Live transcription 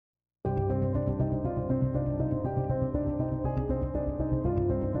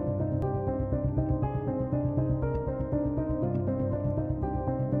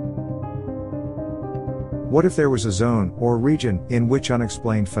What if there was a zone, or region, in which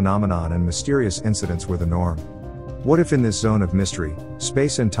unexplained phenomenon and mysterious incidents were the norm? What if in this zone of mystery,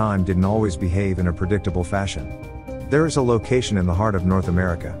 space and time didn't always behave in a predictable fashion? There is a location in the heart of North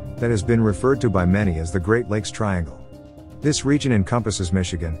America, that has been referred to by many as the Great Lakes Triangle. This region encompasses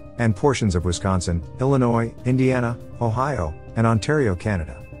Michigan, and portions of Wisconsin, Illinois, Indiana, Ohio, and Ontario,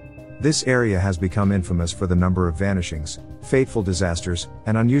 Canada. This area has become infamous for the number of vanishings, fateful disasters,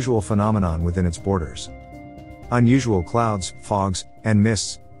 and unusual phenomenon within its borders. Unusual clouds, fogs, and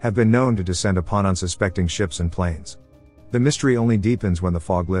mists have been known to descend upon unsuspecting ships and planes. The mystery only deepens when the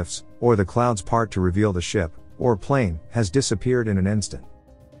fog lifts, or the clouds part to reveal the ship, or plane, has disappeared in an instant.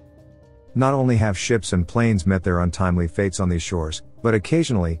 Not only have ships and planes met their untimely fates on these shores, but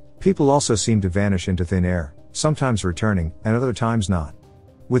occasionally, people also seem to vanish into thin air, sometimes returning, and other times not.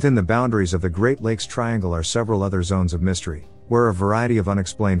 Within the boundaries of the Great Lakes Triangle are several other zones of mystery, where a variety of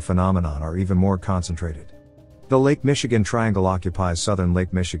unexplained phenomenon are even more concentrated. The Lake Michigan Triangle occupies southern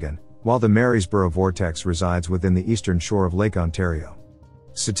Lake Michigan, while the Marysboro Vortex resides within the eastern shore of Lake Ontario.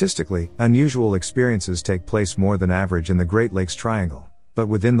 Statistically, unusual experiences take place more than average in the Great Lakes Triangle, but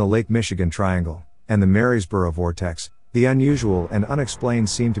within the Lake Michigan Triangle, and the Marysboro Vortex, the unusual and unexplained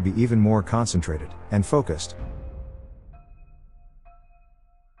seem to be even more concentrated and focused.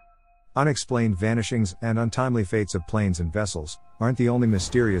 Unexplained vanishings and untimely fates of planes and vessels aren't the only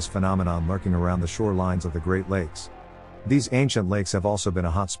mysterious phenomenon lurking around the shorelines of the Great Lakes. These ancient lakes have also been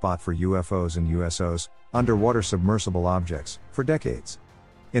a hot spot for UFOs and USOs, underwater submersible objects, for decades.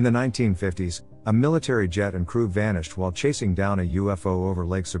 In the 1950s, a military jet and crew vanished while chasing down a UFO over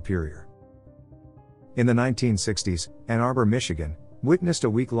Lake Superior. In the 1960s, Ann Arbor, Michigan, witnessed a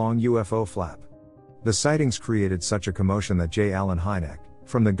week-long UFO flap. The sightings created such a commotion that J. Allen Hynek,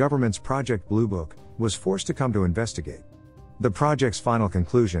 from the government's Project Blue Book, was forced to come to investigate. The project's final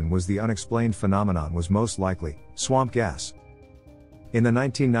conclusion was the unexplained phenomenon was most likely swamp gas. In the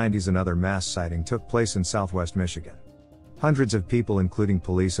 1990s, another mass sighting took place in southwest Michigan. Hundreds of people, including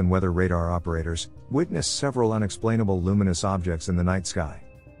police and weather radar operators, witnessed several unexplainable luminous objects in the night sky.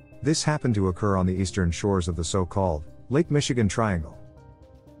 This happened to occur on the eastern shores of the so-called Lake Michigan Triangle.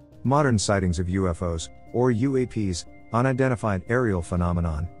 Modern sightings of UFOs, or UAPs, unidentified aerial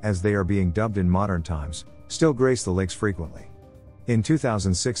phenomenon, as they are being dubbed in modern times, still grace the lakes frequently. In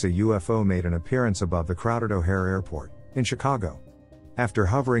 2006, a UFO made an appearance above the crowded O'Hare Airport, in Chicago. After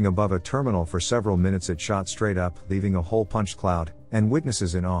hovering above a terminal for several minutes, it shot straight up, leaving a hole-punched cloud, and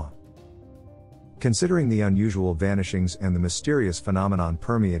witnesses in awe. Considering the unusual vanishings and the mysterious phenomenon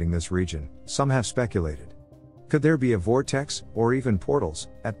permeating this region, some have speculated. Could there be a vortex, or even portals,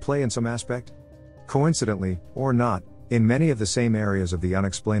 at play in some aspect? Coincidentally, or not, in many of the same areas of the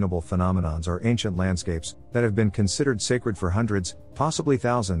unexplainable phenomenons are ancient landscapes that have been considered sacred for hundreds, possibly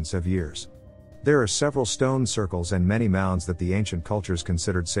thousands of years. There are several stone circles and many mounds that the ancient cultures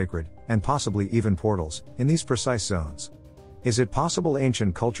considered sacred, and possibly even portals, in these precise zones. Is it possible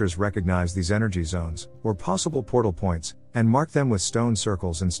ancient cultures recognized these energy zones, or possible portal points, and marked them with stone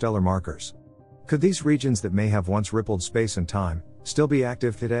circles and stellar markers? Could these regions that may have once rippled space and time, still be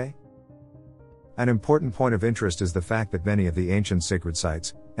active today? An important point of interest is the fact that many of the ancient sacred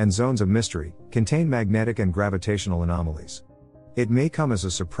sites, and zones of mystery, contain magnetic and gravitational anomalies. It may come as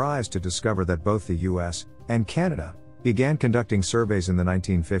a surprise to discover that both the US and Canada began conducting surveys in the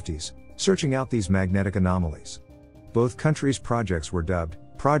 1950s, searching out these magnetic anomalies. Both countries' projects were dubbed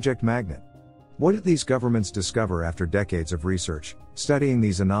Project Magnet. What did these governments discover after decades of research, studying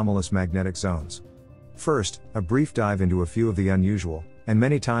these anomalous magnetic zones? First, a brief dive into a few of the unusual, and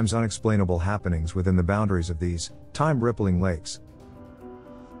many times unexplainable happenings within the boundaries of these time-rippling lakes.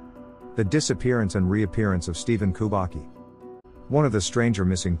 The disappearance and reappearance of Stephen Kubacki. One of the stranger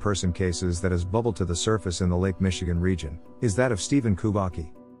missing person cases that has bubbled to the surface in the Lake Michigan region is that of Stephen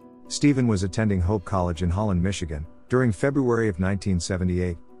Kubacki. Stephen was attending Hope College in Holland, Michigan, during February of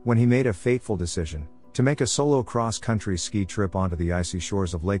 1978, when he made a fateful decision to make a solo cross-country ski trip onto the icy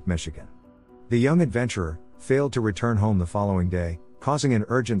shores of Lake Michigan. The young adventurer failed to return home the following day, causing an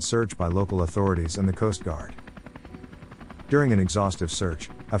urgent search by local authorities and the Coast Guard. During an exhaustive search,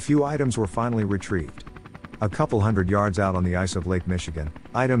 a few items were finally retrieved. A couple hundred yards out on the ice of Lake Michigan,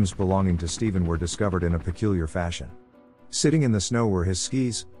 items belonging to Stephen were discovered in a peculiar fashion. Sitting in the snow were his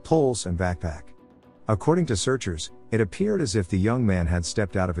skis, poles, and backpack. According to searchers, it appeared as if the young man had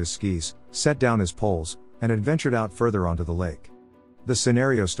stepped out of his skis, set down his poles, and had ventured out further onto the lake. The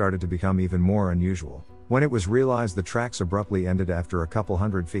scenario started to become even more unusual when it was realized the tracks abruptly ended after a couple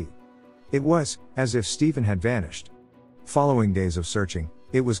hundred feet. It was as if Stephen had vanished. Following days of searching,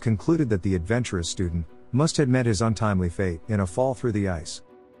 it was concluded that the adventurous student must have met his untimely fate in a fall through the ice.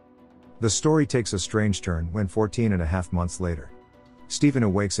 The story takes a strange turn when 14 and a half months later, Stephen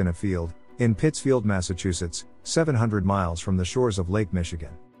awakes in a field, in Pittsfield, Massachusetts, 700 miles from the shores of Lake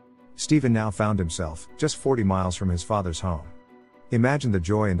Michigan. Stephen now found himself just 40 miles from his father's home. Imagine the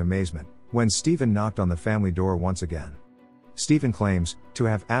joy and amazement when Stephen knocked on the family door once again. Stephen claims to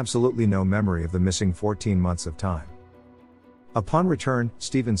have absolutely no memory of the missing 14 months of time. Upon return,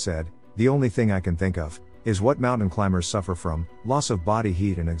 Stephen said, "The only thing I can think of is what mountain climbers suffer from, loss of body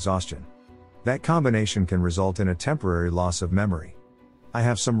heat and exhaustion. That combination can result in a temporary loss of memory. I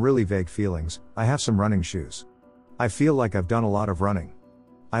have some really vague feelings, I have some running shoes. I feel like I've done a lot of running.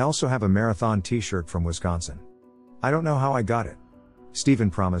 I also have a marathon t-shirt from Wisconsin. I don't know how I got it." Stephen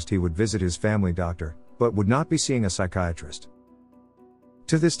promised he would visit his family doctor, but would not be seeing a psychiatrist.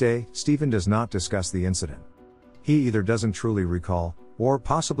 To this day, Stephen does not discuss the incident. He either doesn't truly recall, or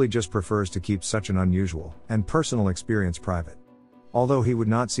possibly just prefers to keep such an unusual and personal experience private. Although he would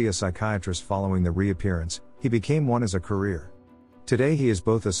not see a psychiatrist following the reappearance, he became one as a career. Today he is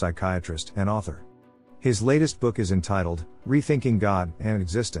both a psychiatrist and author. His latest book is entitled, Rethinking God and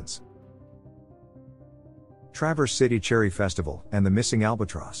Existence. Traverse City Cherry Festival and the Missing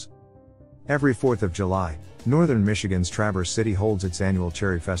Albatross. Every 4th of July, northern Michigan's Traverse City holds its annual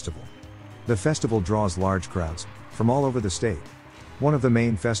Cherry Festival. The festival draws large crowds from all over the state. One of the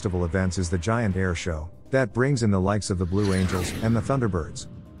main festival events is the giant air show that brings in the likes of the Blue Angels and the Thunderbirds.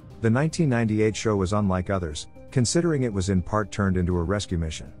 The 1998 show was unlike others, considering it was in part turned into a rescue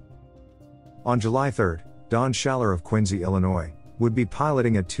mission. On July 3rd, Don Schaller of Quincy, Illinois, would be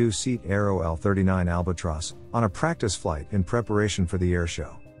piloting a 2-seat Aero L-39 Albatross on a practice flight in preparation for the air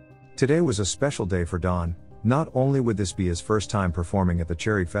show. Today was a special day for Don. Not only would this be his first time performing at the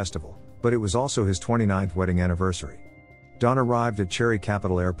Cherry Festival, but it was also his 29th wedding anniversary. Don arrived at Cherry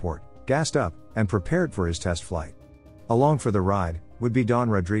Capital Airport, gassed up, and prepared for his test flight. Along for the ride would be Don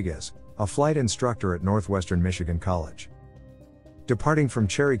Rodriguez, a flight instructor at Northwestern Michigan College. Departing from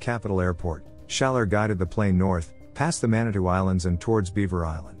Cherry Capital Airport, Schaller guided the plane north, past the Manitou Islands and towards Beaver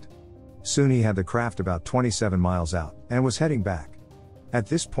Island. Soon he had the craft about 27 miles out, and was heading back. At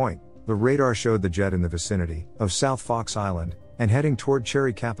this point, the radar showed the jet in the vicinity of South Fox Island, and heading toward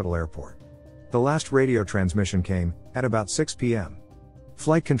Cherry Capital Airport. The last radio transmission came at about 6 p.m.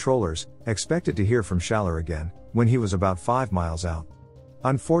 Flight controllers expected to hear from Schaller again when he was about 5 miles out.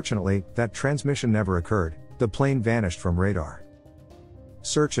 Unfortunately, that transmission never occurred. The plane vanished from radar.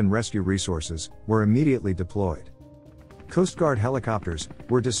 Search and rescue resources were immediately deployed. Coast Guard helicopters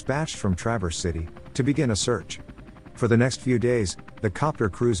were dispatched from Traverse City to begin a search. For the next few days, the copter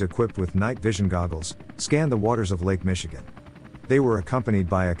crews equipped with night vision goggles scanned the waters of Lake Michigan. They were accompanied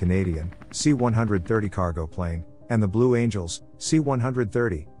by a Canadian C-130 cargo plane and the Blue Angels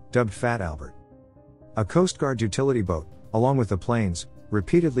C-130, dubbed Fat Albert. A Coast Guard utility boat, along with the planes,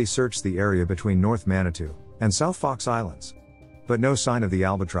 repeatedly searched the area between North Manitou and South Fox Islands. But no sign of the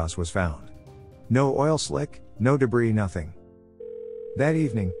Albatross was found. No oil slick, no debris, nothing. That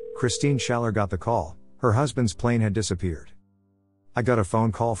evening, Christine Schaller got the call. Her husband's plane had disappeared. "I got a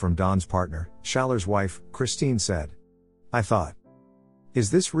phone call from Don's partner, Schaller's wife," Christine said. "I thought,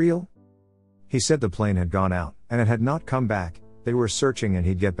 is this real?" He said the plane had gone out, and it had not come back. They were searching and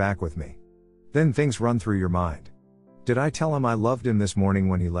he'd get back with me. Then things run through your mind. Did I tell him I loved him this morning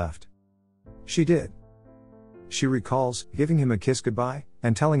when he left? She did. She recalls giving him a kiss goodbye,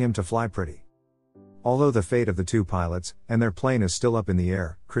 and telling him to fly pretty. Although the fate of the two pilots and their plane is still up in the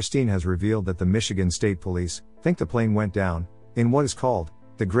air, Christine has revealed that the Michigan State Police think the plane went down in what is called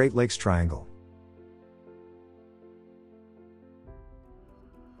the Great Lakes Triangle.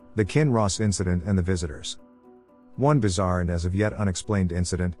 The Kinross Incident and the Visitors. One bizarre and as of yet unexplained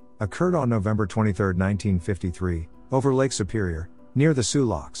incident occurred on November 23, 1953, over Lake Superior, near the Sioux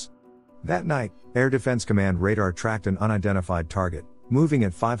Locks. That night, Air Defense Command radar tracked an unidentified target, moving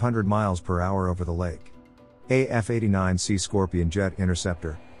at 500 miles per hour over the lake. A F-89C Scorpion jet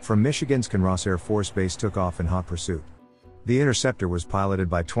interceptor from Michigan's Kinross Air Force Base took off in hot pursuit. The interceptor was piloted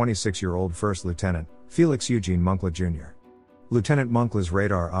by 26-year-old First Lieutenant Felix Eugene Munkla Jr. Lieutenant Munkla's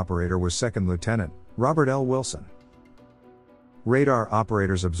radar operator was Second Lieutenant Robert L. Wilson. Radar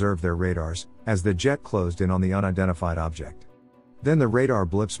operators observed their radars as the jet closed in on the unidentified object. Then the radar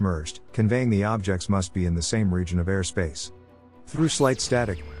blips merged, conveying the objects must be in the same region of airspace. Through slight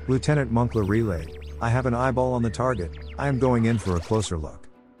static, Lieutenant Munkla relayed, "I have an eyeball on the target, I am going in for a closer look."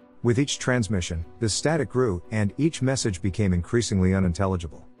 With each transmission, the static grew, and each message became increasingly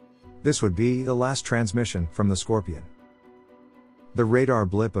unintelligible. This would be the last transmission from the Scorpion. The radar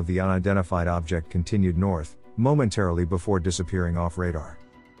blip of the unidentified object continued north, momentarily before disappearing off radar.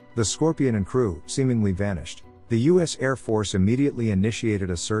 The Scorpion and crew seemingly vanished. The U.S. Air Force immediately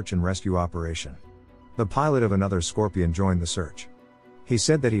initiated a search and rescue operation. The pilot of another Scorpion joined the search. He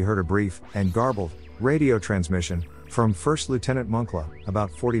said that he heard a brief, and garbled, radio transmission from First Lieutenant Munkla about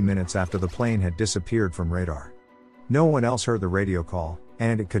 40 minutes after the plane had disappeared from radar. No one else heard the radio call,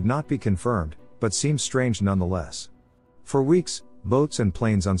 and it could not be confirmed, but seemed strange nonetheless. For weeks, boats and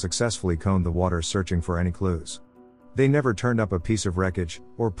planes unsuccessfully combed the waters searching for any clues. They never turned up a piece of wreckage,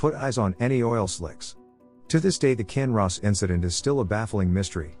 or put eyes on any oil slicks. To this day, the Kinross incident is still a baffling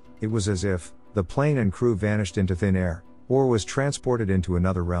mystery. It was as if the plane and crew vanished into thin air, or was transported into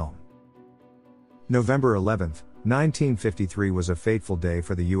another realm. November 11, 1953 was a fateful day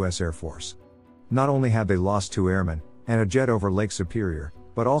for the U.S. Air Force. Not only had they lost 2 airmen, and a jet over Lake Superior,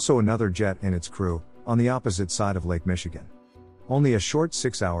 but also another jet and its crew, on the opposite side of Lake Michigan. Only a short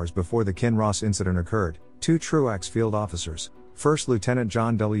 6 hours before the Kinross incident occurred, 2 Truax field officers, First Lieutenant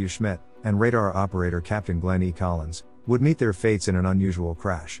John W. Schmidt, and radar operator Captain Glenn E. Collins, would meet their fates in an unusual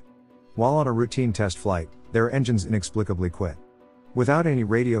crash. While on a routine test flight, their engines inexplicably quit. Without any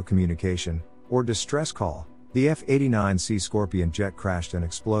radio communication, or distress call, the F-89C Scorpion jet crashed and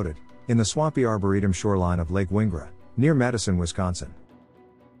exploded, in the swampy Arboretum shoreline of Lake Wingra, near Madison, Wisconsin.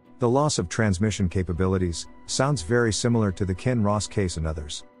 The loss of transmission capabilities sounds very similar to the Kinross case and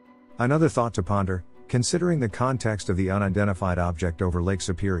others. Another thought to ponder, considering the context of the unidentified object over Lake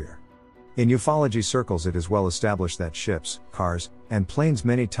Superior. In ufology circles, it is well established that ships, cars, and planes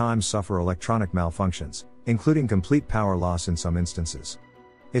many times suffer electronic malfunctions, including complete power loss in some instances.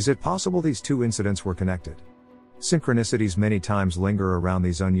 Is it possible these 2 incidents were connected? Synchronicities many times linger around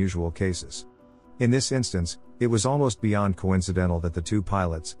these unusual cases. In this instance, it was almost beyond coincidental that the 2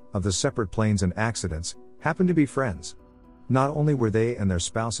 pilots of the separate planes and accidents happened to be friends. Not only were they and their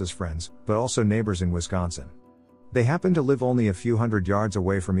spouses friends, but also neighbors in Wisconsin. They happened to live only a few hundred yards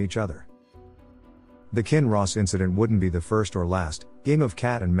away from each other. The Kinross incident wouldn't be the first or last game of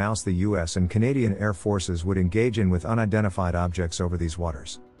cat and mouse the U.S. and Canadian Air Forces would engage in with unidentified objects over these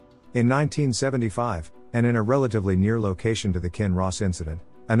waters. In 1975, and in a relatively near location to the Kinross incident,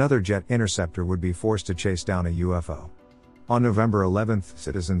 another jet interceptor would be forced to chase down a u.f.o. On November 11,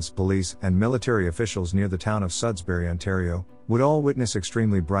 citizens, police, and military officials near the town of Sudbury, Ontario, would all witness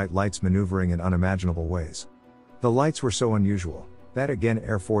extremely bright lights maneuvering in unimaginable ways. The lights were so unusual that again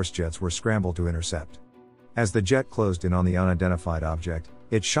Air Force jets were scrambled to intercept. As the jet closed in on the unidentified object,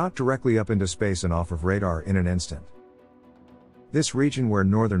 it shot directly up into space and off of radar in an instant. This region where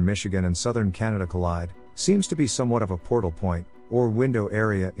northern Michigan and southern Canada collide seems to be somewhat of a portal point, or window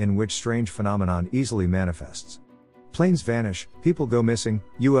area in which strange phenomenon easily manifests. Planes vanish, people go missing,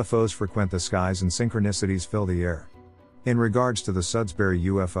 UFOs frequent the skies, and synchronicities fill the air. In regards to the Sudbury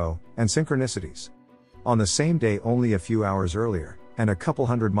UFO and synchronicities, on the same day only a few hours earlier, and a couple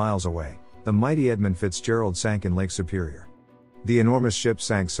hundred miles away, the mighty Edmund Fitzgerald sank in Lake Superior. The enormous ship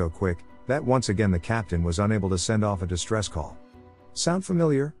sank so quick that once again the captain was unable to send off a distress call. Sound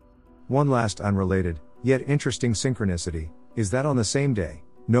familiar? One last unrelated, yet interesting synchronicity, is that on the same day,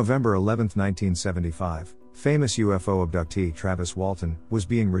 November 11, 1975, famous UFO abductee Travis Walton was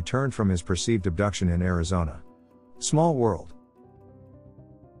being returned from his perceived abduction in Arizona. Small world.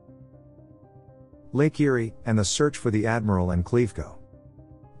 Lake Erie, and the search for the Admiral and Cleveco.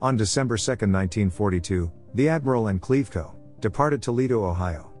 On December 2, 1942, the Admiral and Cleveco departed Toledo,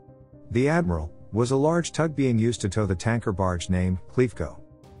 Ohio. The Admiral was a large tug being used to tow the tanker barge named Cleveco.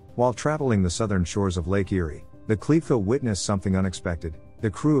 While traveling the southern shores of Lake Erie, the Cleveco witnessed something unexpected. The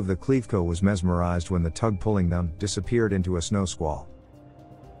crew of the Cleveco was mesmerized when the tug pulling them disappeared into a snow squall.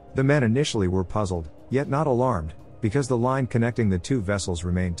 The men initially were puzzled, yet not alarmed, because the line connecting the 2 vessels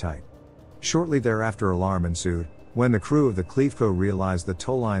remained tight. Shortly thereafter, alarm ensued, when the crew of the Cleveco realized the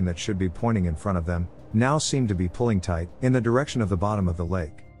tow line that should be pointing in front of them now seemed to be pulling tight in the direction of the bottom of the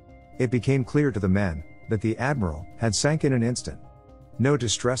lake. It became clear to the men that the Admiral had sank in an instant. No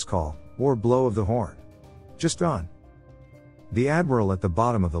distress call or blow of the horn. Just gone. The Admiral at the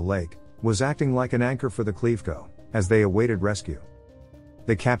bottom of the lake was acting like an anchor for the Cleveco as they awaited rescue.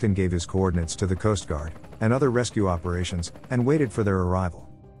 The captain gave his coordinates to the Coast Guard and other rescue operations and waited for their arrival.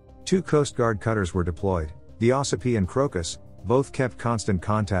 2 Coast Guard cutters were deployed. The Ossipee and Crocus both kept constant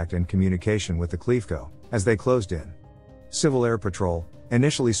contact and communication with the Cleveco as they closed in. Civil Air Patrol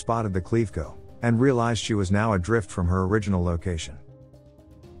initially spotted the Cleveco and realized she was now adrift from her original location.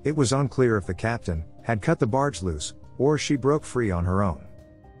 It was unclear if the captain had cut the barge loose or she broke free on her own.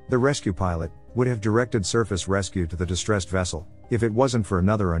 The rescue pilot would have directed surface rescue to the distressed vessel if it wasn't for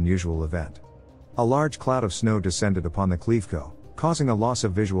another unusual event. A large cloud of snow descended upon the Cleveco, causing a loss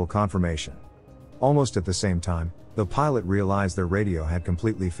of visual confirmation. Almost at the same time, the pilot realized their radio had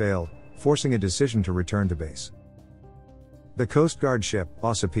completely failed, forcing a decision to return to base. The Coast Guard ship,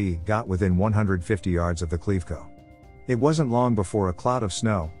 u.a.p, got within 150 yards of the Cleveco. It wasn't long before a cloud of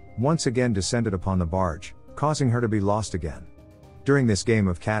snow once again descended upon the barge, causing her to be lost again. During this game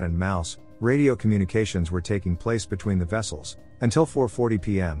of cat and mouse, radio communications were taking place between the vessels, until 4:40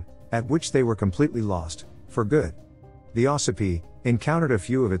 p.m., at which they were completely lost, for good. The u.a.p encountered a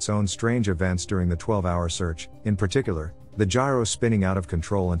few of its own strange events during the 12-hour search, in particular, the gyro spinning out of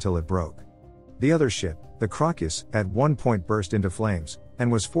control until it broke. The other ship, the Crocus, at one point burst into flames,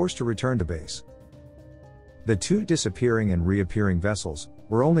 and was forced to return to base. The two disappearing and reappearing vessels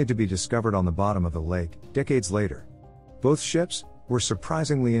were only to be discovered on the bottom of the lake, decades later. Both ships were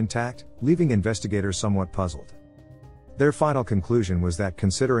surprisingly intact, leaving investigators somewhat puzzled. Their final conclusion was that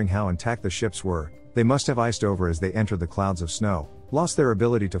considering how intact the ships were, they must have iced over as they entered the clouds of snow, lost their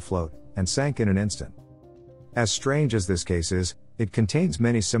ability to float, and sank in an instant. As strange as this case is, it contains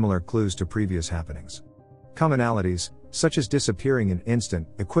many similar clues to previous happenings. Commonalities, such as disappearing in instant,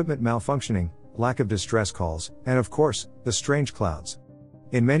 equipment malfunctioning, lack of distress calls, and of course, the strange clouds.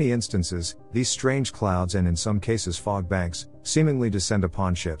 In many instances, these strange clouds and in some cases fog banks, seemingly descend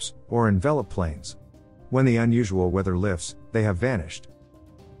upon ships, or envelop planes. When the unusual weather lifts, they have vanished.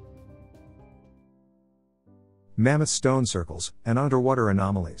 Mammoth stone circles, and underwater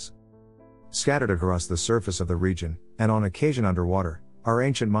anomalies. Scattered across the surface of the region, and on occasion underwater, are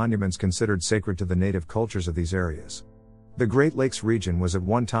ancient monuments considered sacred to the native cultures of these areas. The Great Lakes region was at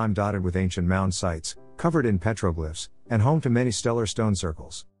one time dotted with ancient mound sites, covered in petroglyphs, and home to many stellar stone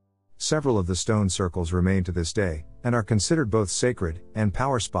circles. Several of the stone circles remain to this day, and are considered both sacred and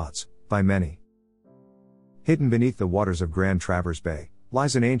power spots by many. Hidden beneath the waters of Grand Traverse Bay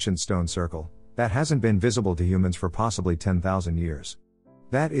lies an ancient stone circle that hasn't been visible to humans for possibly 10,000 years.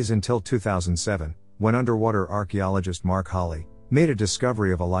 That is until 2007, when underwater archaeologist Mark Hawley made a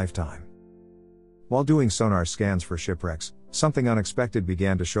discovery of a lifetime. While doing sonar scans for shipwrecks, something unexpected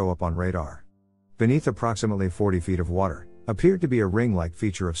began to show up on radar. Beneath approximately 40 feet of water, appeared to be a ring-like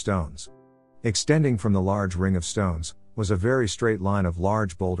feature of stones. Extending from the large ring of stones, was a very straight line of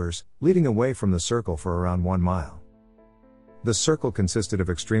large boulders, leading away from the circle for around 1 mile. The circle consisted of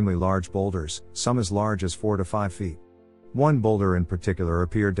extremely large boulders, some as large as 4 to 5 feet. One boulder in particular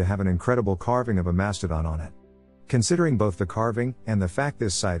appeared to have an incredible carving of a mastodon on it. Considering both the carving and the fact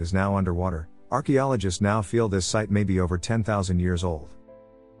this site is now underwater, archaeologists now feel this site may be over 10,000 years old.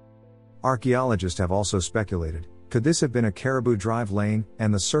 Archaeologists have also speculated, could this have been a caribou drive lane,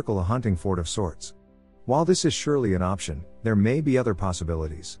 and the circle a hunting fort of sorts? While this is surely an option, there may be other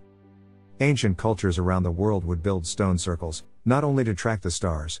possibilities. Ancient cultures around the world would build stone circles, not only to track the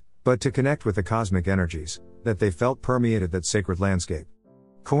stars, but to connect with the cosmic energies that they felt permeated that sacred landscape.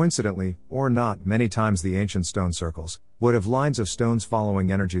 Coincidentally, or not, many times the ancient stone circles would have lines of stones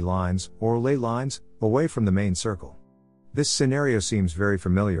following energy lines, or ley lines, away from the main circle. This scenario seems very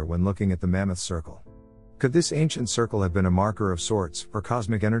familiar when looking at the Mammoth Circle. Could this ancient circle have been a marker of sorts for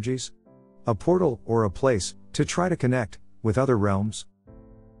cosmic energies? A portal, or a place, to try to connect with other realms?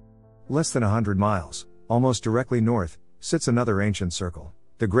 Less than 100 miles, almost directly north, sits another ancient circle,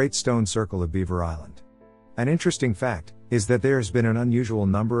 the Great Stone Circle of Beaver Island. An interesting fact is that there has been an unusual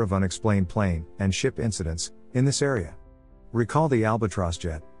number of unexplained plane and ship incidents in this area. Recall the Albatross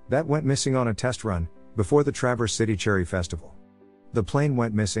jet that went missing on a test run before the Traverse City Cherry Festival. The plane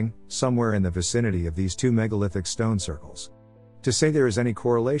went missing somewhere in the vicinity of these two megalithic stone circles. To say there is any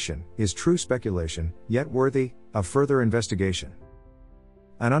correlation is true speculation, yet worthy of further investigation.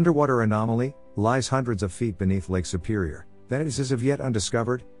 An underwater anomaly lies hundreds of feet beneath Lake Superior that is as of yet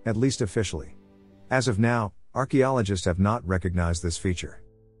undiscovered, at least officially. As of now, archaeologists have not recognized this feature.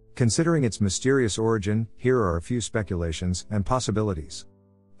 Considering its mysterious origin, here are a few speculations and possibilities.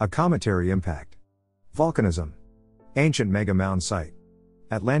 A cometary impact. Volcanism. Ancient mega mound site.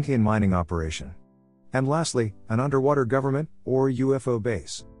 Atlantean mining operation. And lastly, an underwater government, or UFO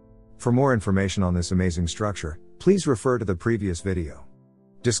base. For more information on this amazing structure, please refer to the previous video.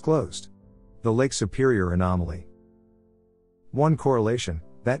 Disclosed. The Lake Superior anomaly. One correlation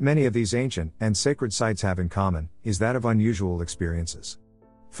that many of these ancient and sacred sites have in common is that of unusual experiences.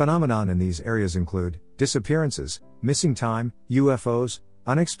 Phenomenon in these areas include disappearances, missing time, UFOs,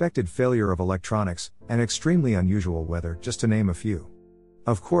 unexpected failure of electronics, and extremely unusual weather, just to name a few.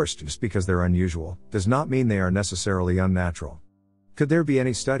 Of course, just because they're unusual does not mean they are necessarily unnatural. Could there be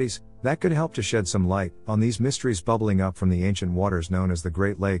any studies that could help to shed some light on these mysteries bubbling up from the ancient waters known as the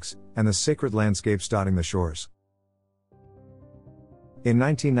Great Lakes and the sacred landscapes dotting the shores? In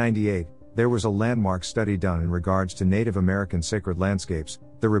 1998, there was a landmark study done in regards to Native American sacred landscapes.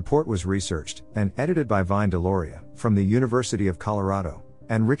 The report was researched and edited by Vine Deloria from the University of Colorado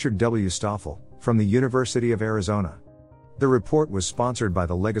and Richard W. Stoffel from the University of Arizona. The report was sponsored by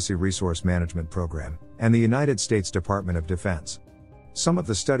the Legacy Resource Management Program and the United States Department of Defense. Some of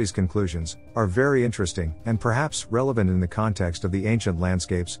the study's conclusions are very interesting and perhaps relevant in the context of the ancient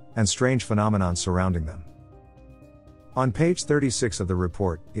landscapes and strange phenomena surrounding them. On page 36 of the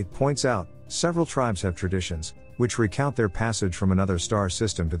report, it points out, several tribes have traditions, which recount their passage from another star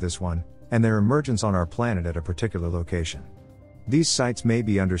system to this one, and their emergence on our planet at a particular location. These sites may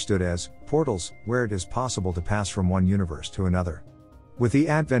be understood as portals, where it is possible to pass from one universe to another. With the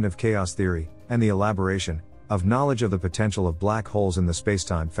advent of chaos theory, and the elaboration of knowledge of the potential of black holes in the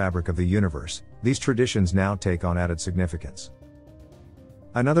spacetime fabric of the universe, these traditions now take on added significance.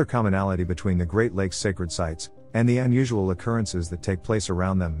 Another commonality between the Great Lakes sacred sites and the unusual occurrences that take place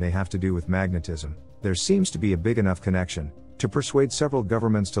around them may have to do with magnetism. There seems to be a big enough connection to persuade several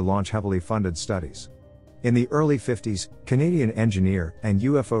governments to launch heavily funded studies. In the early 50s, Canadian engineer and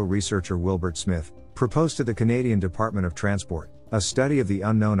UFO researcher Wilbert Smith proposed to the Canadian Department of Transport a study of the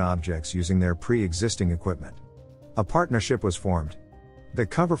unknown objects using their pre-existing equipment. A partnership was formed. The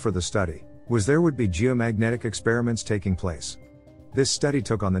cover for the study was there would be geomagnetic experiments taking place. This study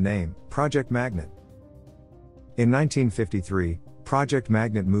took on the name Project Magnet. In 1953, Project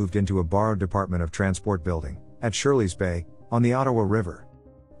Magnet moved into a borrowed Department of Transport building at Shirley's Bay on the Ottawa River.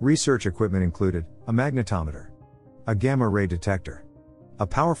 Research equipment included a magnetometer, a gamma ray detector, a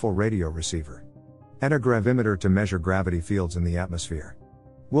powerful radio receiver, and a gravimeter to measure gravity fields in the atmosphere.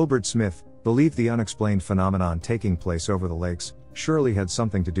 Wilbert Smith believed the unexplained phenomenon taking place over the lakes surely had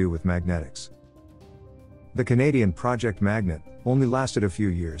something to do with magnetics. The Canadian Project Magnet only lasted a few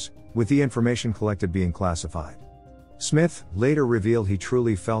years, with the information collected being classified. Smith later revealed he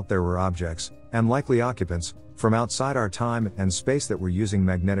truly felt there were objects, and likely occupants, from outside our time and space that were using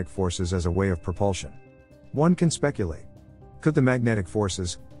magnetic forces as a way of propulsion. One can speculate. Could the magnetic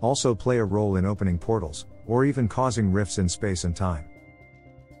forces also play a role in opening portals, or even causing rifts in space and time?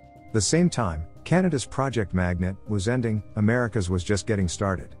 The same time, Canada's Project Magnet was ending, America's was just getting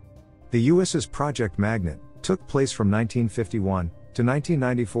started. The US's Project Magnet took place from 1951 to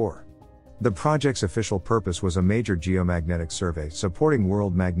 1994. The project's official purpose was a major geomagnetic survey supporting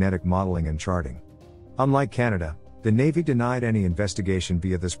world magnetic modeling and charting. Unlike Canada, the Navy denied any investigation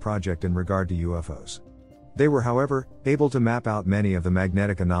via this project in regard to UFOs. They were, however, able to map out many of the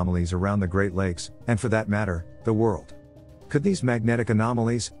magnetic anomalies around the Great Lakes, and for that matter, the world. Could these magnetic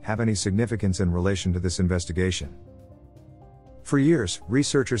anomalies have any significance in relation to this investigation? For years,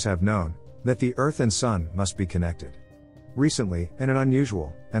 researchers have known that the Earth and Sun must be connected. Recently, in an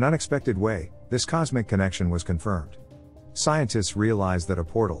unusual and unexpected way, this cosmic connection was confirmed. Scientists realized that a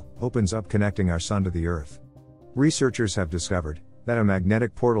portal opens up connecting our Sun to the Earth. Researchers have discovered that a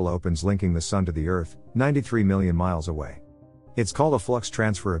magnetic portal opens linking the Sun to the Earth, 93 million miles away. It's called a flux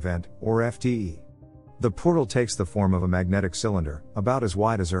transfer event, or FTE. The portal takes the form of a magnetic cylinder, about as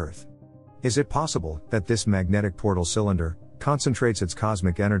wide as Earth. Is it possible that this magnetic portal cylinder concentrates its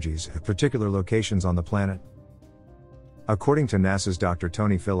cosmic energies at particular locations on the planet? According to NASA's Dr.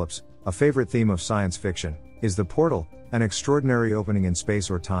 Tony Phillips, a favorite theme of science fiction is the portal, an extraordinary opening in space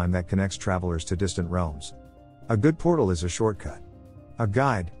or time that connects travelers to distant realms. A good portal is a shortcut, a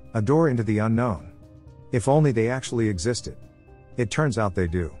guide, a door into the unknown. If only they actually existed. It turns out they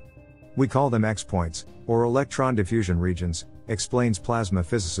do. We call them X-points, or electron diffusion regions, explains plasma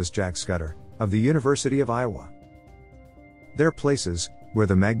physicist Jack Scudder, of the University of Iowa. They're places where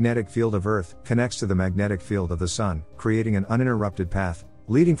the magnetic field of Earth connects to the magnetic field of the Sun, creating an uninterrupted path,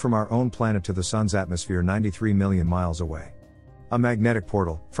 leading from our own planet to the Sun's atmosphere 93 million miles away. A magnetic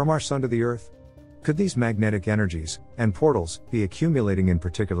portal, from our Sun to the Earth? Could these magnetic energies and portals be accumulating in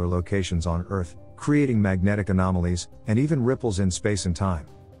particular locations on Earth, creating magnetic anomalies, and even ripples in space and time?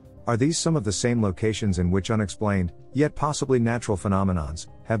 Are these some of the same locations in which unexplained, yet possibly natural phenomenons,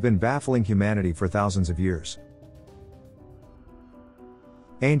 have been baffling humanity for thousands of years?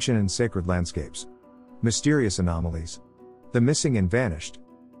 Ancient and sacred landscapes, mysterious anomalies, the missing and vanished,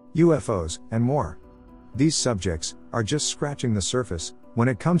 UFOs, and more. These subjects are just scratching the surface when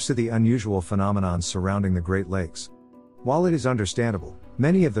it comes to the unusual phenomenons surrounding the Great Lakes. While it is understandable,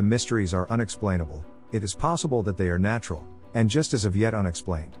 many of the mysteries are unexplainable, it is possible that they are natural, and just as of yet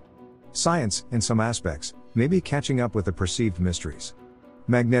unexplained. Science, in some aspects, may be catching up with the perceived mysteries.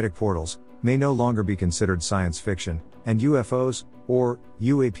 Magnetic portals may no longer be considered science fiction, and UFOs, or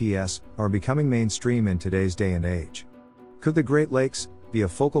u.a.p.s, are becoming mainstream in today's day and age. Could the Great Lakes be a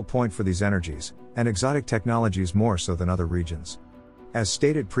focal point for these energies and exotic technologies more so than other regions? As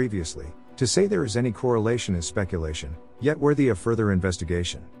stated previously, to say there is any correlation is speculation, yet worthy of further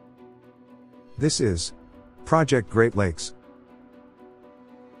investigation. This is Project Great Lakes.